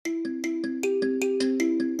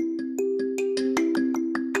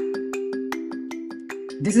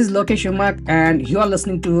This is Lokesh Umak, and you are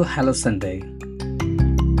listening to Hello Sunday.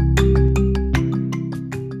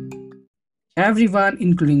 Everyone,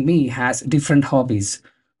 including me, has different hobbies.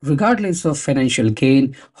 Regardless of financial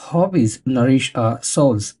gain, hobbies nourish our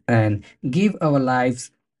souls and give our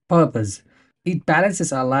lives purpose. It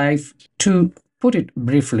balances our life, to put it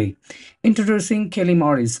briefly. Introducing Kelly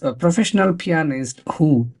Morris, a professional pianist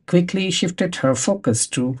who quickly shifted her focus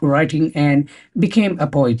to writing and became a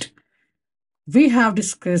poet. We have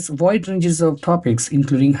discussed wide ranges of topics,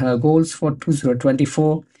 including her goals for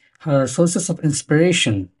 2024, her sources of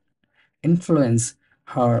inspiration, influence,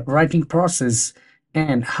 her writing process,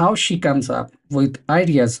 and how she comes up with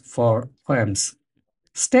ideas for poems.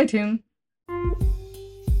 Stay tuned.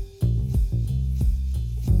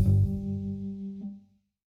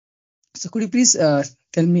 So, could you please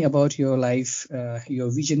tell me about your life,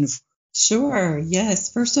 your vision? Sure.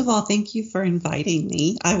 Yes. First of all, thank you for inviting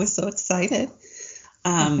me. I was so excited.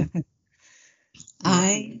 Um,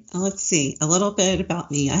 Yeah. let's see, a little bit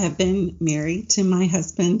about me. I have been married to my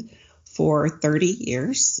husband for 30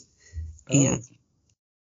 years. Oh, And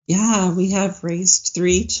yeah, we have raised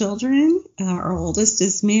three children. Our oldest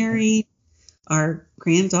is married. Our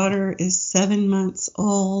granddaughter is 7 months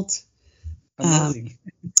old. Um, amazing.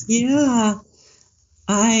 yeah,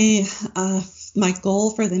 I, my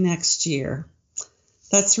goal for the next year,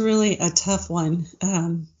 that's really a tough one.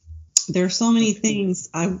 There are so many Okay. things.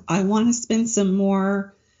 I want to spend some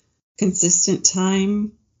more consistent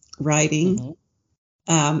time writing.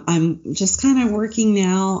 Mhm. I'm just kind of working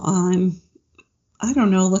now on, I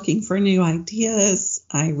don't know, looking for new ideas.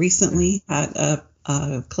 I recently had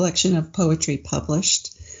a collection of poetry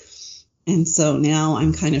published. And so now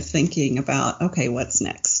I'm kind of thinking about, okay, what's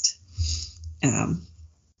next? Um,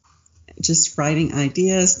 just writing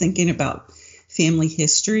ideas, thinking about family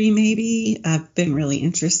history, maybe. I've been really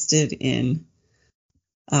interested in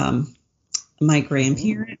um, my Mhm.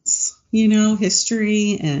 grandparents,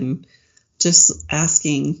 history, and just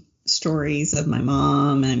asking stories of my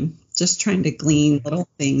mom and just trying to glean Okay. little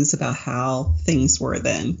things about how things were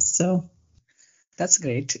then. So, That's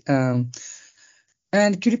great.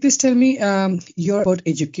 And could you please tell me your about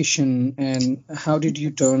education and how did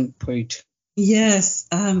you turn poet? yes,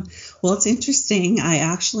 well, it's interesting. I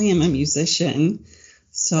actually am a musician.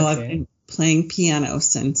 So I've Okay. been playing piano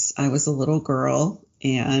since I was a little girl,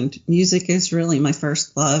 and music is really my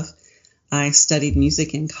first love. I studied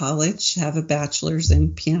music in college, have a bachelor's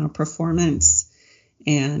in piano performance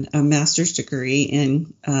and a master's degree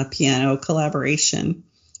in piano collaboration.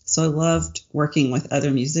 So I loved working with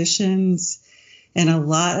other musicians. And a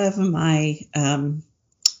lot of my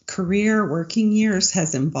career working years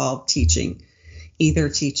has involved teaching, either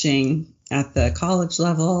teaching at the college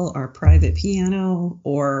level or private piano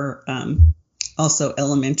or also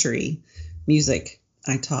elementary music.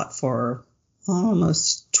 I taught for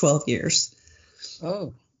almost 12 years.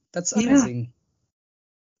 Oh, that's Yeah. amazing.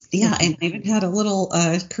 Yeah, and I even had a little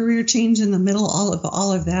career change in the middle,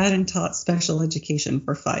 all of that, and taught special education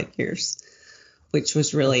for 5 years, which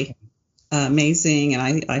was really Okay. amazing,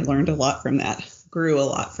 and I learned a lot from that, grew a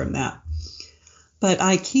lot from that. But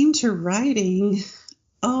I came to writing,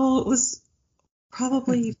 it was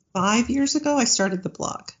probably 5 years ago. I started the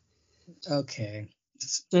blog, Okay.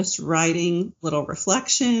 just writing little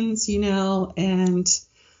reflections, and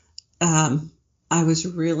um, I was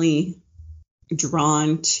really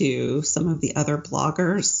drawn to some of the other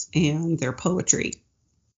bloggers and their poetry.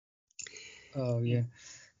 Oh, yeah.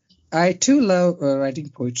 I too love writing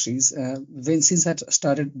poetries. When since I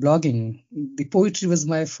started blogging, the poetry was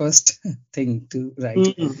my first thing to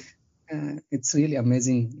write. Mm. It's really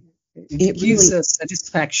amazing. It It gives really a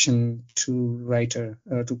satisfaction to writer,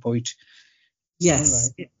 to poet. All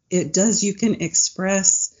Yes, right. it does. You can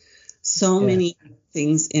express so Yeah. many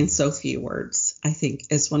things in so few words, I think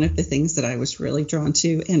is one of the things that I was really drawn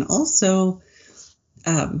to. And also,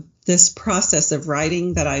 this process of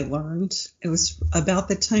writing that I learned, it was about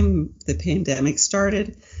the time the pandemic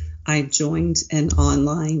started. I joined an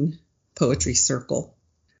online poetry circle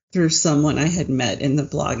through someone I had met in the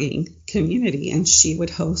blogging community, and she would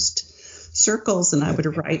host circles, and I would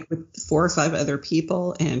Okay. write with 4 or 5 other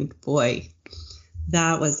people. And boy,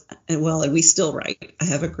 that was, well, and we still write. I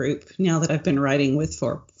have a group now that I've been writing with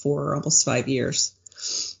for almost 5 years.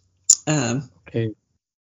 Okay.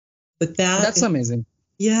 But that That's is, amazing.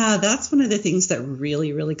 yeah, that's one of the things that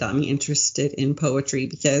really, really got me interested in poetry,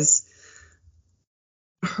 because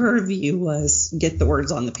her view was get the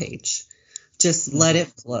words on the page, just let Mhm. it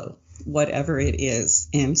flow, whatever it is,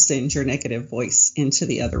 and send your negative voice into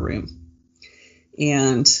the other room.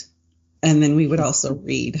 And and then we would also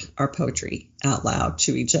read our poetry out loud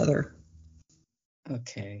to each other.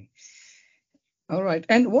 Okay. All right.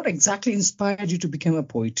 And what exactly inspired you to become a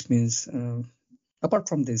poet? Means, apart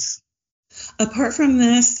from this. Apart from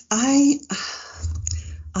this, I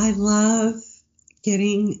love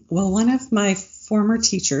getting, well, one of my former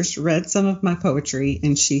teachers read some of my poetry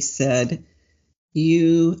and she said,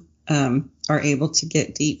 you are able to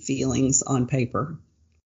get deep feelings on paper.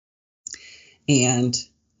 And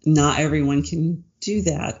not everyone can do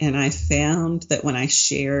that. And I found that when I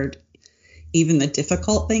shared even the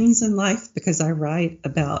difficult things in life, because I write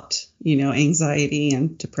about, anxiety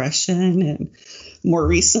and depression, and more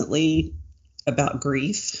recently about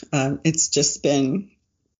grief. It's just been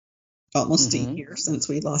almost a Mm-hmm. year since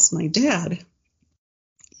we lost my dad.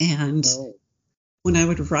 And Oh, when I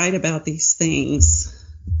would write about these things,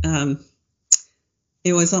 um,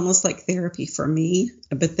 it was almost like therapy for me.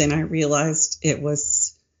 But then I realized it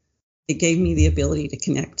gave me the ability to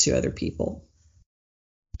connect to other people.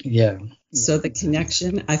 yeah. Yeah, So the exactly.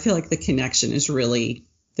 connection, I feel like the connection is really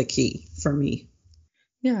the key for me.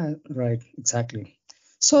 Yeah, right. Exactly.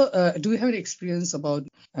 So, do you have any experience about?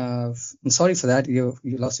 I'm sorry for that. You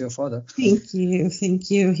lost your father. Thank you. Thank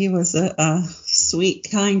you. He was a sweet,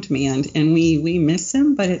 kind man, and we miss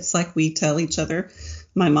him, but it's like we tell each other,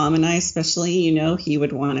 my mom and I especially, he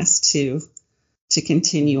would want us to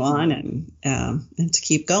continue Mhm. on and to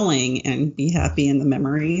keep going and be happy in the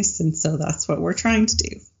memories. And so that's what we're trying to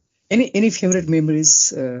do. Any favorite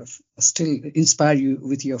memories still inspire you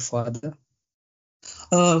with your father?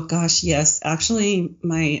 Oh gosh, yes. Actually,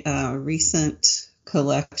 my recent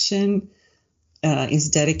collection is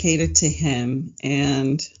dedicated to him,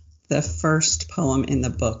 and the first poem in the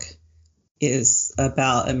book is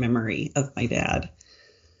about a memory of my dad.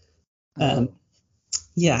 Um, Oh.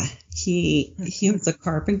 yeah, he was a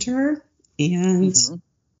carpenter and Mm-hmm.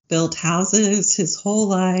 built houses his whole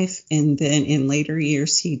life, and then in later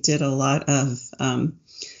years he did a lot of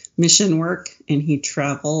mission work, and he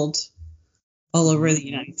traveled all over Mm-hmm. the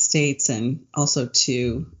United States and also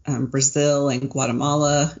to Brazil and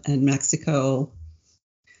Guatemala and Mexico,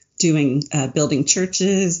 doing building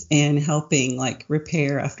churches and helping like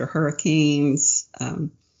repair after hurricanes.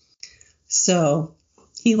 So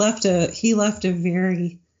he left a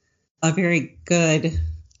very good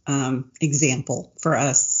example for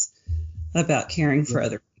us about caring for Yeah.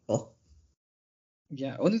 other people.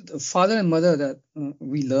 Yeah. Only the father and mother that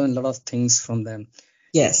we learn a lot of things from them,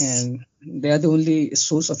 Yes. and they are the only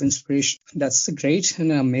source of inspiration. That's a great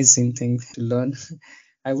and amazing thing to learn.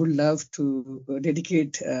 I would love to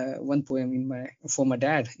dedicate one poem in my for my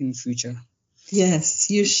dad in future. Yes,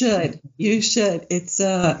 you should. You should.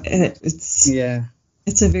 Yeah.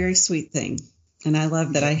 It's a very sweet thing. And I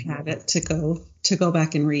love that I Yeah. had it to go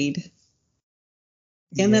back and read.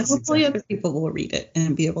 And that Yes, hopefully exactly. other people will read it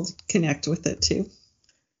and be able to connect with it too.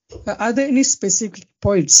 Are there any specific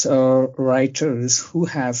poets or writers who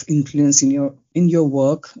have influence in your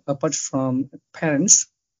work apart from parents?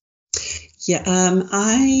 Yeah,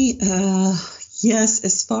 yes,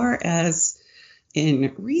 as far as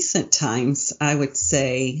in recent times, I would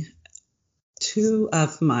say two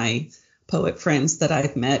of my poet friends that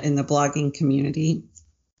I've met in the blogging community.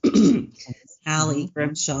 Hmm. Allie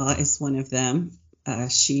Grimshaw is one of them.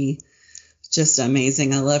 She just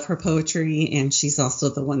amazing. I love her poetry, and she's also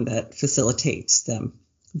the one that facilitates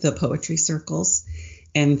the poetry circles.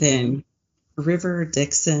 And Hmm. then River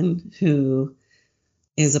Dixon, who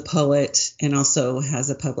is a poet and also has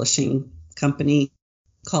a publishing company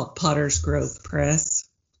called Potter's Grove Press.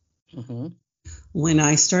 Hmm. When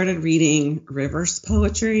I started reading River's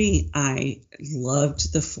poetry, I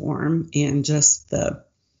loved the form and just the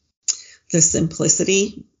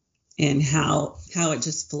simplicity and how it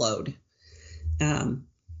just flowed. Um,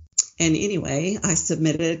 and anyway, I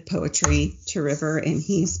submitted poetry to River, and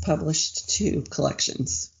he's published two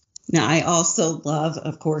collections. Now, I also love,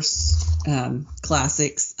 of course,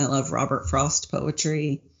 classics. I love Robert Frost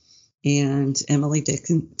poetry, and Emily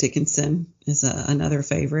Dickinson is another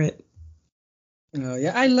favorite.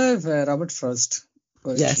 Yeah, I love Robert Frost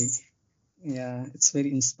poetry. Yes, Yeah, it's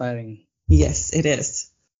very inspiring. yes, it is.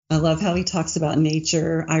 I love how he talks about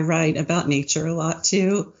nature. I write about nature a lot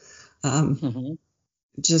too. Um, Hmm.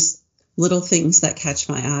 just little things that catch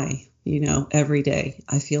my eye, every day.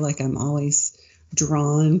 I feel like I'm always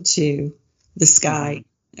drawn to the Hmm. sky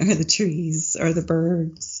or the trees or the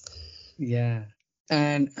birds. Yeah.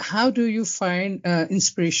 And how do you find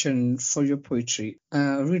inspiration for your poetry?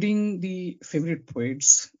 Reading the favorite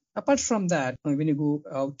poets. Apart from that, when you go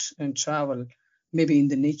out and travel, maybe in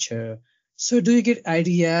the nature, so do you get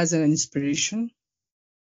ideas and inspiration?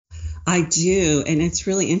 I do, and it's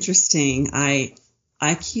really interesting. I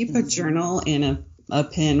keep a Hmm. journal in a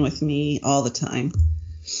pen with me all the time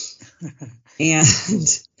and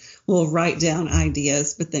will write down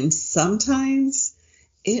ideas. But then sometimes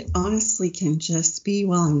it honestly can just be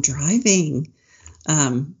while I'm driving.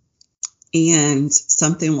 And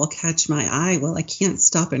something will catch my eye. Well, I can't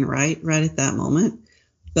stop and write right at that moment,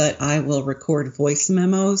 but I will record voice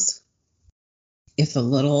memos. If a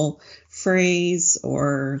little phrase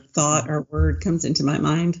or thought or word comes into my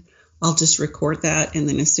mind, I'll just record that. And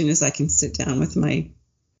then as soon as I can sit down with my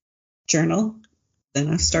journal, then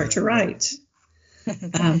I start to write.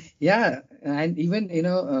 Yeah, and even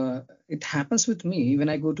it happens with me when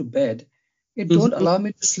I go to bed. It don't allow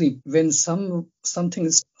me to sleep when something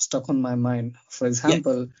is stuck on my mind. For Yeah.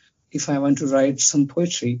 example, if I want to write some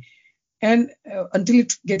poetry, and until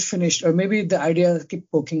it get finished, or maybe the idea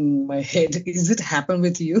keep poking my head. Is it happen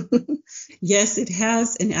with you? Yes, it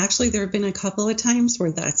has. And actually, there have been a couple of times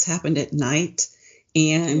where that's happened at night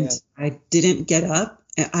and Yeah. I didn't get up.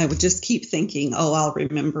 I would just keep thinking, oh, I'll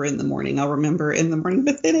remember in the morning. I'll remember in the morning,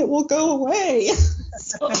 but then it will go away.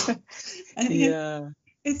 So, I think Yeah.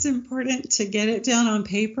 it's important to get it down on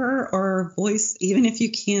paper or voice, even if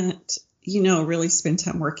you can't, really spend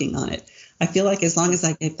time working on it. I feel like as long as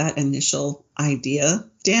I get that initial idea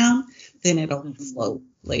down, then it'll flow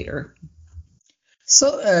later.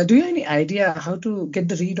 So, do you have any idea how to get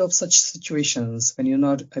the read of such situations when you're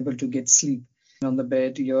not able to get sleep? On the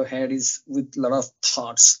bed, your head is with a lot of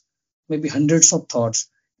thoughts, maybe hundreds of thoughts.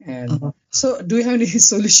 And Uh, so, do you have any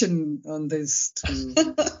solution on this to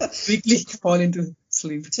quickly fall into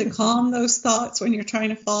sleep? to calm those thoughts when you're trying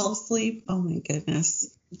to fall asleep. Oh my goodness.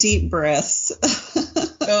 Deep breaths.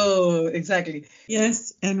 Oh, exactly.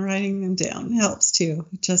 Yes, and writing them down helps too.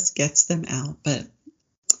 It just gets them out. But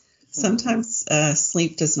sometimes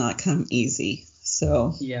sleep does not come easy.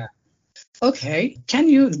 So, Yeah. Okay. Can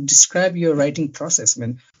you describe your writing process,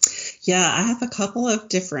 man? yeah, I have a couple of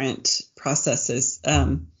different processes.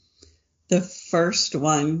 The first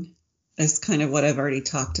one is kind of what I've already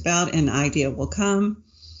talked about. An idea will come.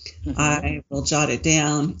 I will jot it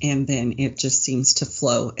down and then it just seems to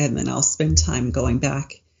flow. And then I'll spend time going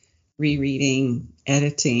back, rereading,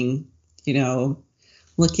 editing,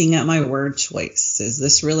 looking at my word choice. Is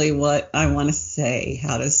this really what I want to say?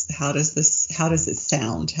 How does it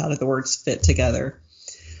sound? How do the words fit together?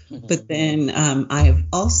 But then I have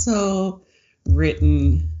also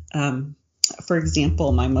written, for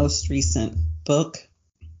example, my most recent book,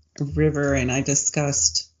 River, and I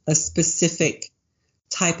discussed a specific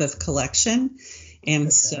type of collection.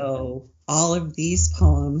 And so all of these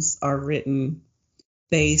poems are written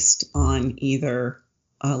based on either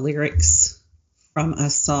lyrics from a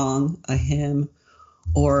song, a hymn,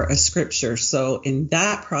 or a scripture. So in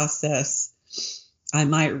that process, I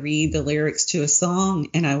might read the lyrics to a song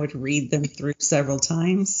and I would read them through several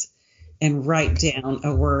times and write down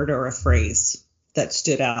a word or a phrase that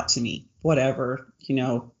stood out to me, whatever.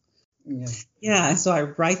 Yeah, so I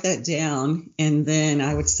write that down and then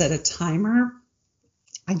I would set a timer.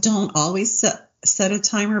 I don't always set a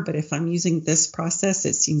timer, but if I'm using this process,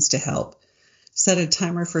 it seems to help. Set a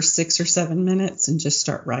timer for 6 or 7 minutes and just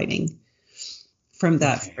start writing from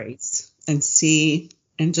that phrase and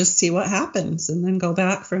just see what happens, and then go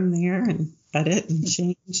back from there and edit and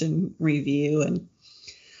change and review.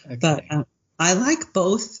 But I like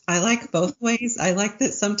both. I like both ways. I like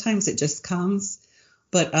that sometimes it just comes,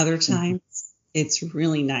 but other times it's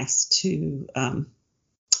really nice to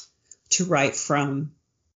write from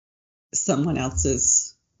someone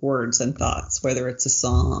else's words and thoughts, whether it's a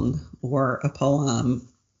song or a poem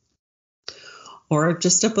or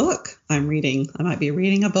just a book I'm reading. I might be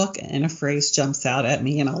reading a book and a phrase jumps out at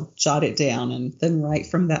me and I'll jot it down and then write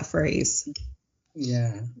from that phrase.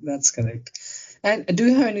 Yeah, that's correct. And do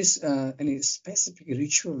you have any specific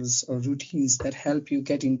rituals or routines that help you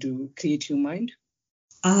get into creative mind?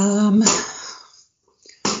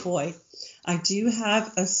 Boy, I do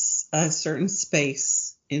have a certain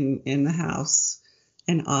space in the house,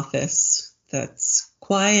 an office that's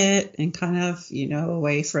quiet and kind of,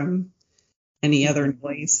 away from any other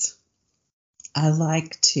noise. I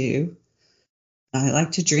like to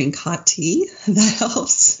drink hot tea. That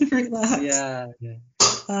helps relax.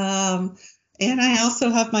 Yeah. And I also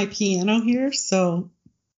have my piano here, so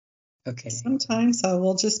sometimes I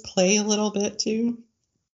will just play a little bit too.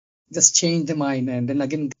 Just change the mind and then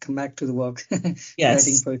again come back to the work, Yes,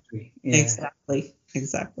 writing poetry. Yeah.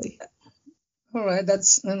 Exactly. All right,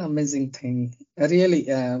 that's an amazing thing. Really,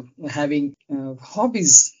 having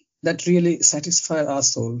hobbies that really satisfy our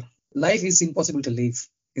soul. Life is impossible to live,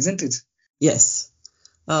 isn't it? Yes.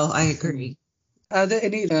 Oh, I agree. Are there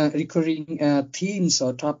any recurring themes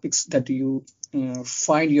or topics that you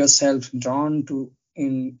find yourself drawn to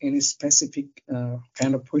in any specific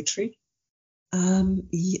kind of poetry?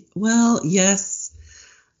 Well, yes.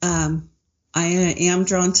 Um, I am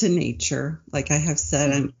drawn to nature. Like I have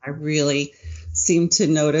said, Mhm. I really seem to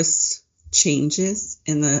notice changes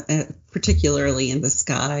in particularly in the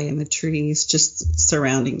sky and the trees, just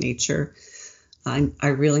surrounding nature. I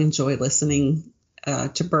really enjoy listening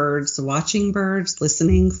to birds, watching birds,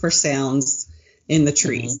 listening for sounds in the Mhm.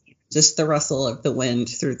 trees, just the rustle of the wind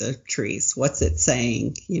through the trees. What's it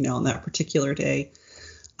saying, on that particular day?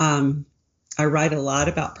 Um, I write a lot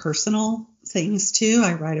about personal things too.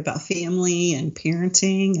 I write about family and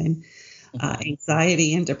parenting and Mhm.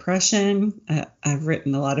 anxiety and depression. I've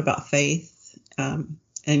written a lot about faith and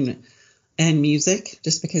music,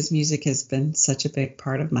 just because music has been such a big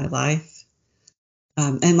part of my life.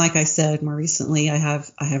 And like I said, more recently, I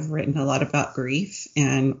have written a lot about grief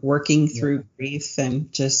and working through Yeah. grief,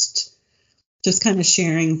 and just kind of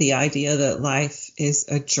sharing the idea that life is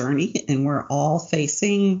a journey and we're all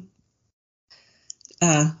facing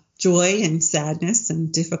uh, joy and sadness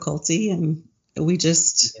and difficulty, and we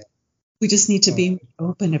just Yeah. we just need to All be right.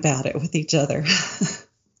 open about it with each other.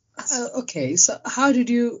 Okay, so how did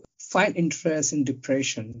you find interest in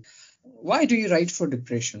depression? Why do you write for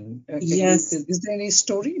depression? Yes, Is there any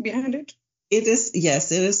story behind it? it is.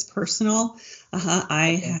 Yes, it is personal.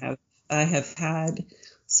 Okay. I have had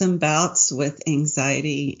some bouts with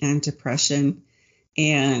anxiety and depression,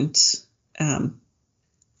 and um,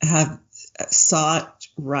 have sought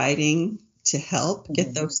writing to help get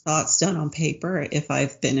Mhm. those thoughts down on paper if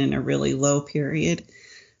I've been in a really low period.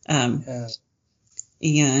 Um, Yeah.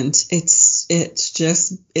 and it's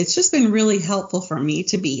just been really helpful for me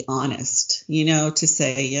to be honest, to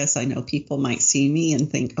say, yes, I know people might see me and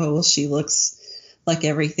think, oh, well, she looks like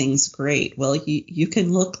everything's great. Well, you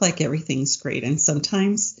can look like everything's great, and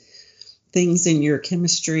sometimes things in your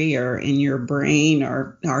chemistry or in your brain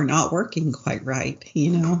are not working quite right.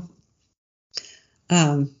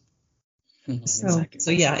 um Mhm. so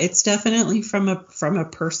Exactly. yeah, it's definitely from a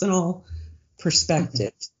personal Mhm.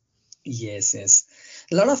 perspective. Yes, yes.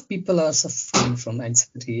 A lot of people are suffering from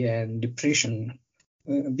anxiety and depression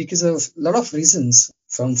because of a lot of reasons,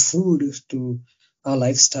 from food to our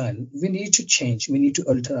lifestyle. We need to change. We need to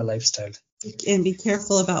alter our lifestyle. And be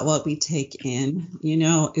careful about what we take in.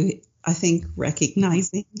 I think Mhm.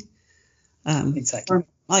 recognizing, Exactly.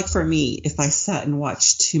 for me, if I sat and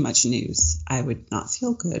watched too much news, I would not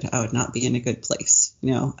feel good. I would not be in a good place.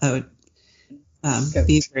 I would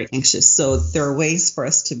be Correct. very anxious. So there are ways for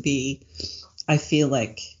us to be, I feel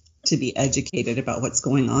like, to be educated about what's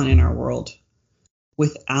going on in our world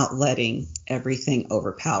without letting everything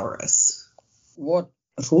overpower us. What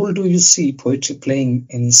role do you see poetry playing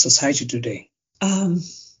in society today? Um,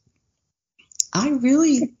 I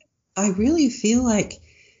really, I really feel like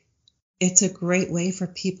it's a great way for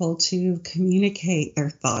people to communicate their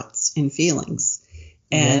thoughts and feelings,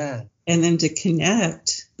 and Yeah. and then to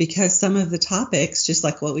connect, because some of the topics, just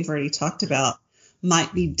like what we've already talked about,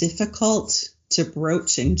 might be difficult to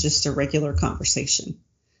broach in just a regular conversation.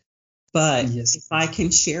 But Yes. if I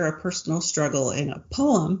can share a personal struggle in a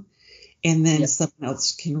poem, and then Yeah. someone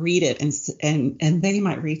else can read it, and they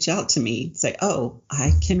might reach out to me and say, oh,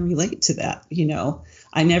 I can relate to that.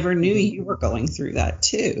 I never knew Mhm. you were going through that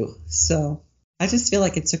too. So I just feel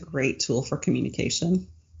like it's a great tool for communication,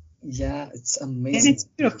 Yeah, it's and it's amazing.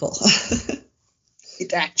 beautiful.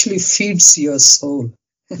 It actually feeds your soul.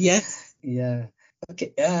 Yes, Yeah.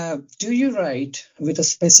 Okay. Do you write with a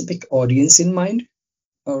specific audience in mind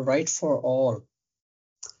or write for all?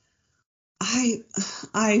 I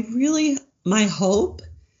I really, my hope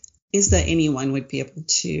is that anyone would be able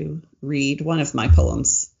to read one of my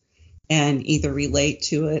poems and either relate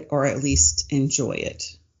to it or at least enjoy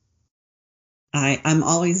it. I'm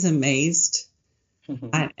always amazed,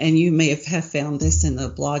 Mhm. and you may have found this in the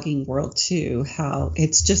blogging world too, how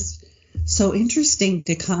it's just so interesting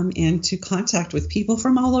to come into contact with people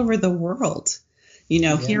from all over the world.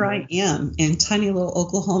 Here Yeah. I am in tiny little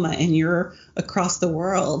Oklahoma, and you're across the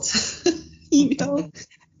world, you know,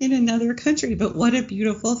 in another country. But what a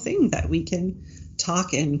beautiful thing that we can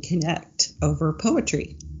talk and connect over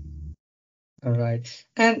poetry. All right.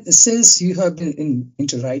 And since you have been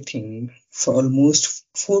into writing for almost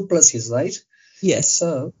 4+ years, right? Yes.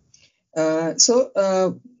 So,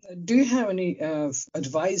 do you have any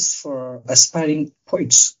advice for aspiring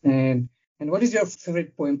poets? And what is your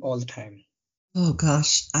favorite poem all the time? Oh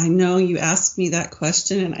gosh, I know you asked me that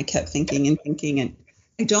question, and I kept thinking and thinking, and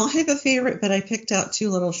I don't have a favorite, but I picked out two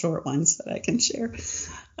little short ones that I can share.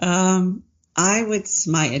 Um,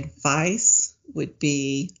 my advice would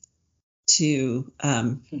be to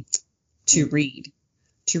Hmm. to read,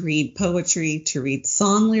 to read poetry, to read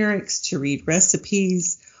song lyrics, to read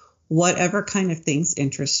recipes, whatever kind of things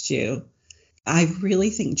interest you. I really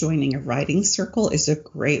think joining a writing circle is a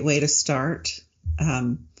great way to start.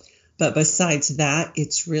 But besides that,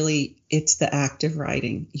 it's the act of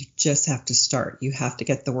writing. You just have to start. You have to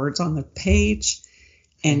get the words on the page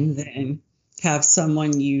and then have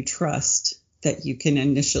someone you trust that you can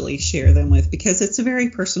initially share them with, because it's a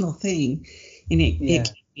very personal thing. And it can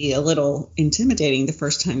be a little intimidating the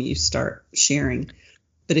first time you start sharing.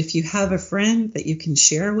 But if you have a friend that you can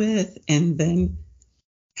share with and then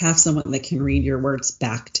have someone that can read your words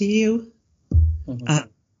back to you,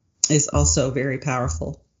 is also very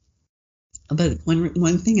powerful. But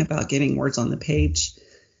one thing about getting words on the page,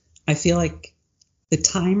 I feel like the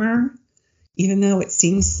timer, even though it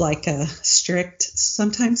seems like a strict,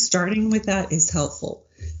 sometimes starting with that is helpful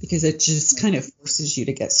because it just kind of forces you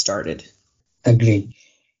to get started. Agree.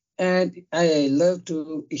 And I love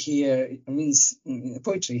to hear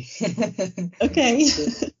poetry. Okay.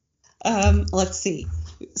 Let's see.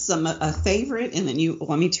 A favorite, and then you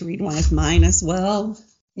want me to read one of mine as well?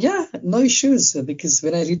 Yeah, no issues, because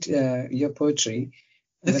when I read your poetry,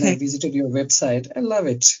 when I visited your website, I love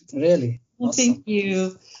it. Really. Well, awesome. Thank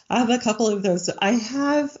you. I have a couple of those. I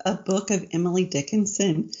have a book of Emily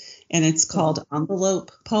Dickinson, and it's called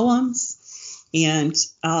Envelope Poems. And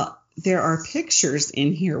there are pictures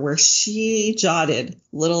in here where she jotted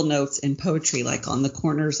little notes in poetry, like on the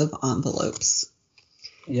corners of envelopes.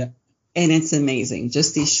 Yeah. And it's amazing,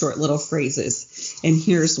 just these short little phrases. And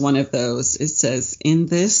here's one of those. It says, "In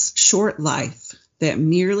this short life that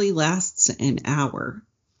merely lasts an hour,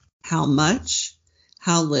 how much,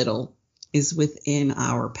 how little is within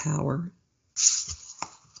our power."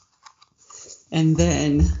 And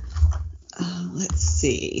then, let's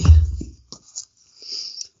see.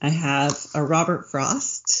 I have a Robert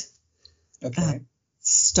Frost.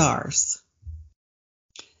 Stars.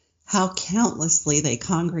 How countlessly they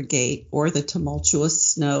congregate o'er the tumultuous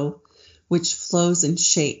snow, which flows in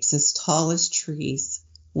shapes as tall as trees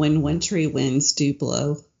when wintry winds do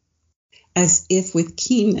blow. As if with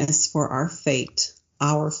keenness for our fate,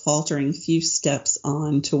 our faltering few steps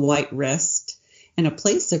on to white rest, and a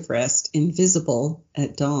place of rest invisible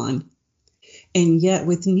at dawn. And yet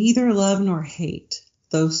with neither love nor hate,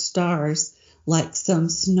 those stars, like some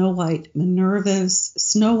snow white Minerva's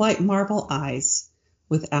snow white marble eyes,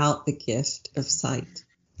 without the gift of sight.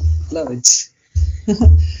 Love it.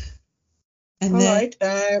 And All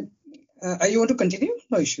then, right. You want to continue?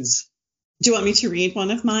 No issues. Do you want me to read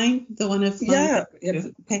one of mine? The one of mine? Yeah.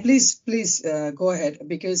 Okay. Please go ahead,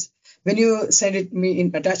 because when you send it me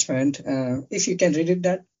in attachment, if you can read it,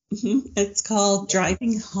 that. It's called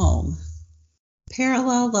Driving Home.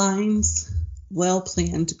 Parallel lines,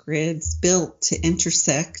 well-planned grids built to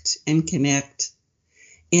intersect and connect.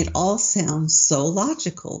 It all sounds so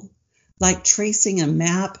logical, like tracing a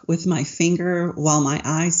map with my finger while my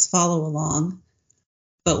eyes follow along.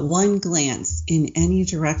 But one glance in any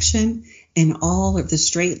direction and all of the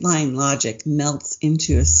straight line logic melts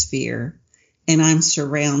into a sphere, and I'm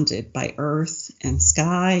surrounded by earth and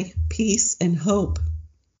sky, peace and hope.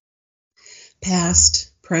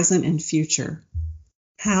 Past, present, and future.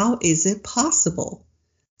 How is it possible?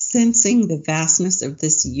 Sensing the vastness of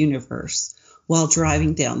this universe while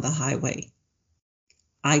driving down the highway.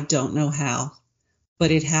 I don't know how,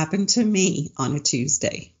 but it happened to me on a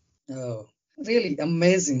Tuesday. Oh, really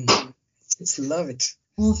amazing. Just love it.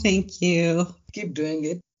 Well, thank you. Keep doing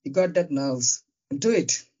it. You got that nerves. Do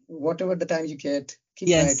it. Whatever the time you get,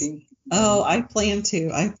 keep writing. Oh, I plan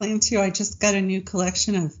to. I just got a new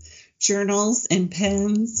collection of journals and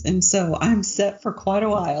pens, and so I'm set for quite a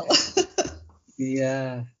while.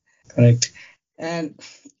 Yeah, correct. And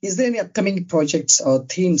is there any upcoming projects or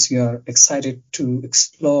themes you are excited to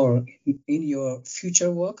explore in your future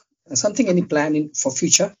work? Any plan for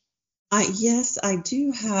future? Yes, I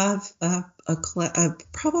do have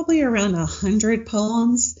probably around 100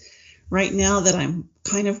 poems right now that I'm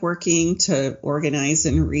kind of working to organize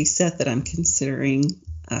and reset, that I'm considering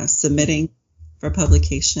submitting for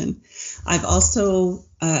publication. I've also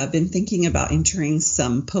been thinking about entering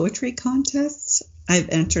some poetry contests. I've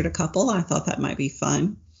entered a couple. I thought that might be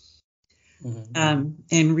fun.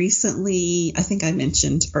 And recently, I think I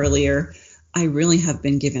mentioned earlier, I really have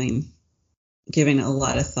been giving a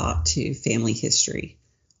lot of thought to family history,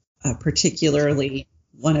 particularly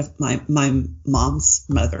one of my mom's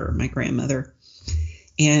mother, my grandmother.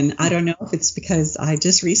 And I don't know if it's because I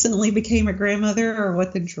just recently became a grandmother or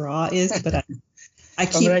what the draw is, but I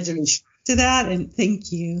keep to that, and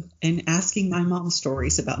thank you, and asking my mom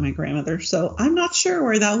stories about my grandmother. So I'm not sure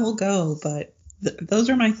where that will go, but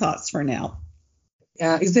those are my thoughts for now.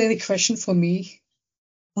 Is there any question for me?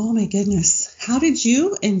 Oh my goodness. How did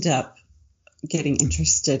you end up getting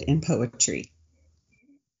interested in poetry?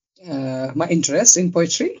 My interest in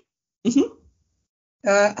poetry? Hmm.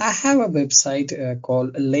 I have a website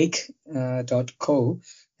called lake.co.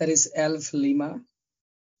 That is L for Lima,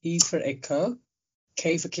 E for Echo,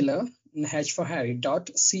 K for Killer, and H for Harry dot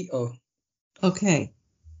co. Okay.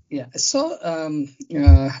 Yeah, so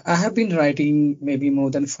I have been writing maybe more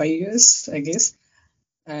than 5 years, I guess.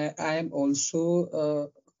 I am also a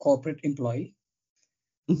corporate employee.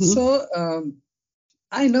 Hmm. So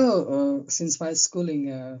I know since my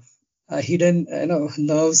schooling, hidden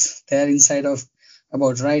nerves there inside of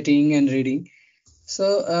about writing and reading.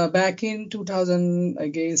 So back in 2000, I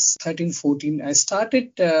guess 13, 14, I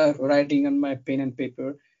started writing on my pen and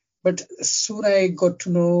paper. But soon I got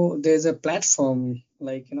to know there's a platform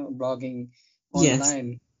like blogging Yes.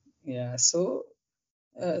 online. Yeah, so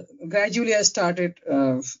gradually I started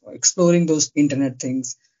exploring those internet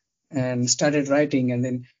things and started writing. And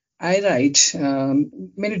then I write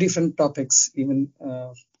many different topics, even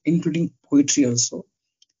including poetry also.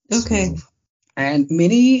 So, Okay. and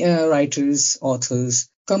many writers, authors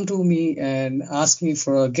come to me and ask me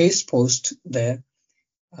for a guest post there.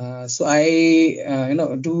 So I,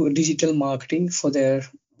 do digital marketing for their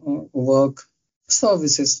work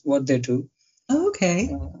services, what they do. Okay.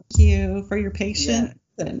 Uh, Thank you for your yeah, patience.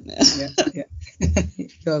 And yeah, yeah.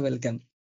 You're welcome.